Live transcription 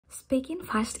Speaking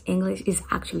fast English is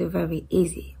actually very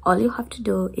easy. All you have to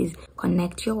do is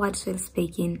connect your words while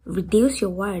speaking, reduce your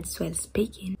words while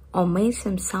speaking, omit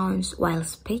some sounds while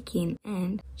speaking,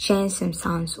 and change some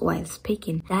sounds while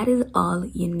speaking. That is all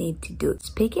you need to do.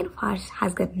 Speaking fast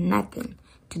has got nothing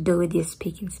to do with your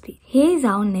speaking speed. Here is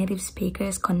how native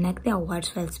speakers connect their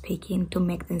words while speaking to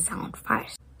make them sound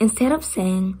fast. Instead of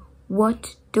saying,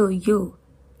 "What do you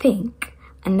think?"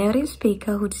 a native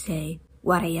speaker would say,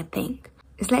 "What do you think?"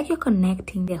 It's like you're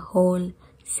connecting the whole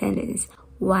sentence.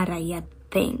 What do you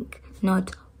think?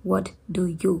 Not what do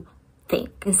you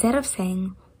think. Instead of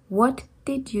saying, "What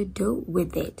did you do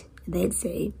with it?" they'd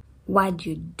say, "What'd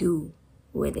you do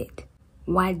with it?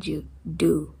 What'd you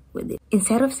do with it?"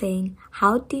 Instead of saying,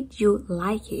 "How did you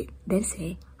like it?" they'd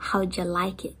say, "How'd you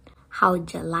like it?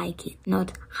 How'd you like it?"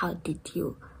 Not "How did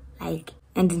you like it?"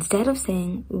 And instead of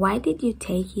saying, "Why did you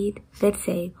take it?" they'd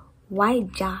say,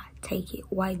 "Why'd ya take it?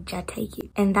 Why'd ya take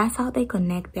it?" And that's how they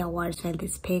connect their words while they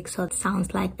speak, so it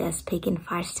sounds like they're speaking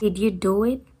fast. Did you do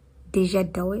it? Did you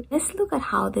do it? Let's look at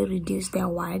how they reduce their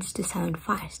words to sound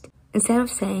fast. Instead of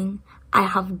saying, "I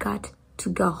have got to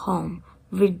go home,"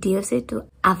 reduce it to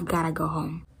 "I've gotta go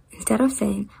home." Instead of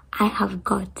saying, "I have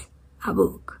got a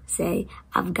book," say,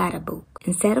 "I've got a book."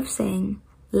 Instead of saying,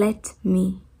 "Let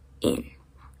me in,"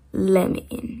 let me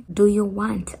in. Do you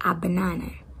want a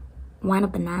banana? Want a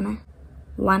banana?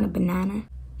 Want a banana?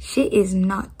 She is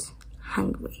not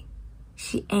hungry.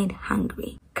 She ain't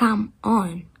hungry. Come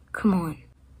on. Come on.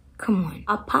 Come on.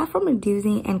 Apart from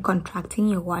reducing and contracting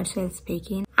your words while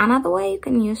speaking, another way you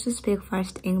can use to speak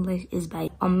fast English is by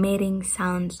omitting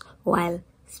sounds while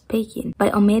speaking.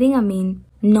 By omitting, I mean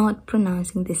not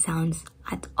pronouncing the sounds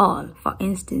at all. For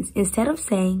instance, instead of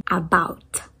saying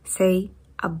about, say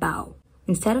about.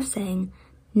 Instead of saying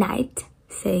night,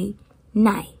 say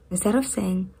night. Instead of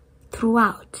saying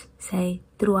throughout, say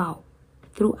throughout.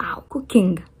 Throughout.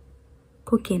 Cooking,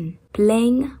 cooking.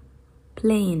 Playing,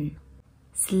 playing.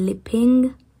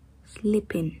 Sleeping,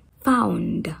 sleeping.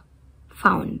 Found,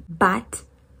 found. But,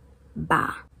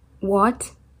 ba.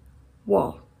 What,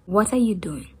 what. What are you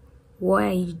doing? What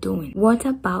are you doing? What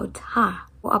about her?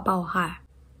 What about her?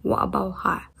 What about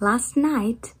her? Last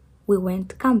night we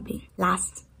went camping.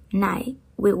 Last night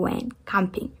we went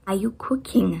camping. Are you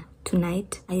cooking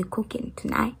tonight? Are you cooking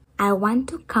tonight? I want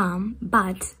to come,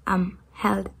 but I'm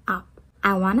held up.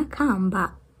 I want to come,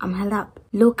 but I'm held up.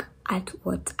 Look at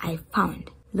what I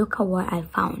found. Look at what I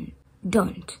found.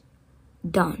 Don't.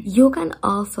 You can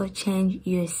also change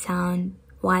your sound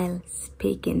while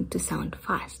speaking to sound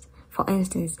fast. For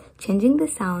instance, changing the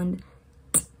sound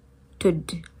to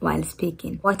d while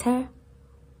speaking. Water,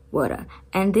 water.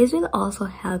 And this will also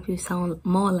help you sound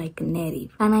more like a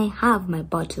native. Can I have my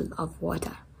bottle of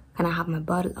water? Can I have my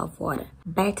bottle of water?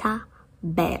 Better,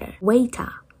 better.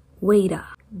 Waiter, waiter.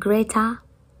 Greater,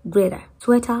 greater.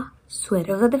 Sweater,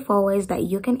 sweater. Those are the 4 ways that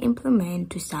you can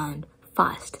implement to sound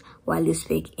fast while you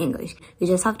speak English. You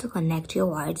just have to connect your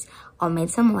words, omit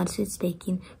some words while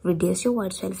speaking, reduce your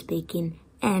words while speaking,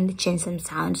 and change some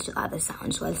sounds to other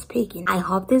sounds while speaking. I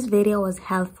hope this video was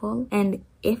helpful, and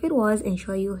if it was,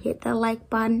 ensure you hit the like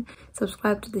button,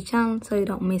 subscribe to the channel so you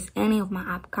don't miss any of my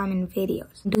upcoming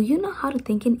videos. Do you know how to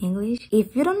think in English?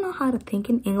 If you don't know how to think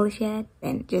in English yet,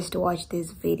 then just watch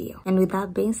this video. And with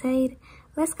that being said,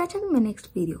 let's catch up in my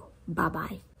next video. Bye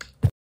bye.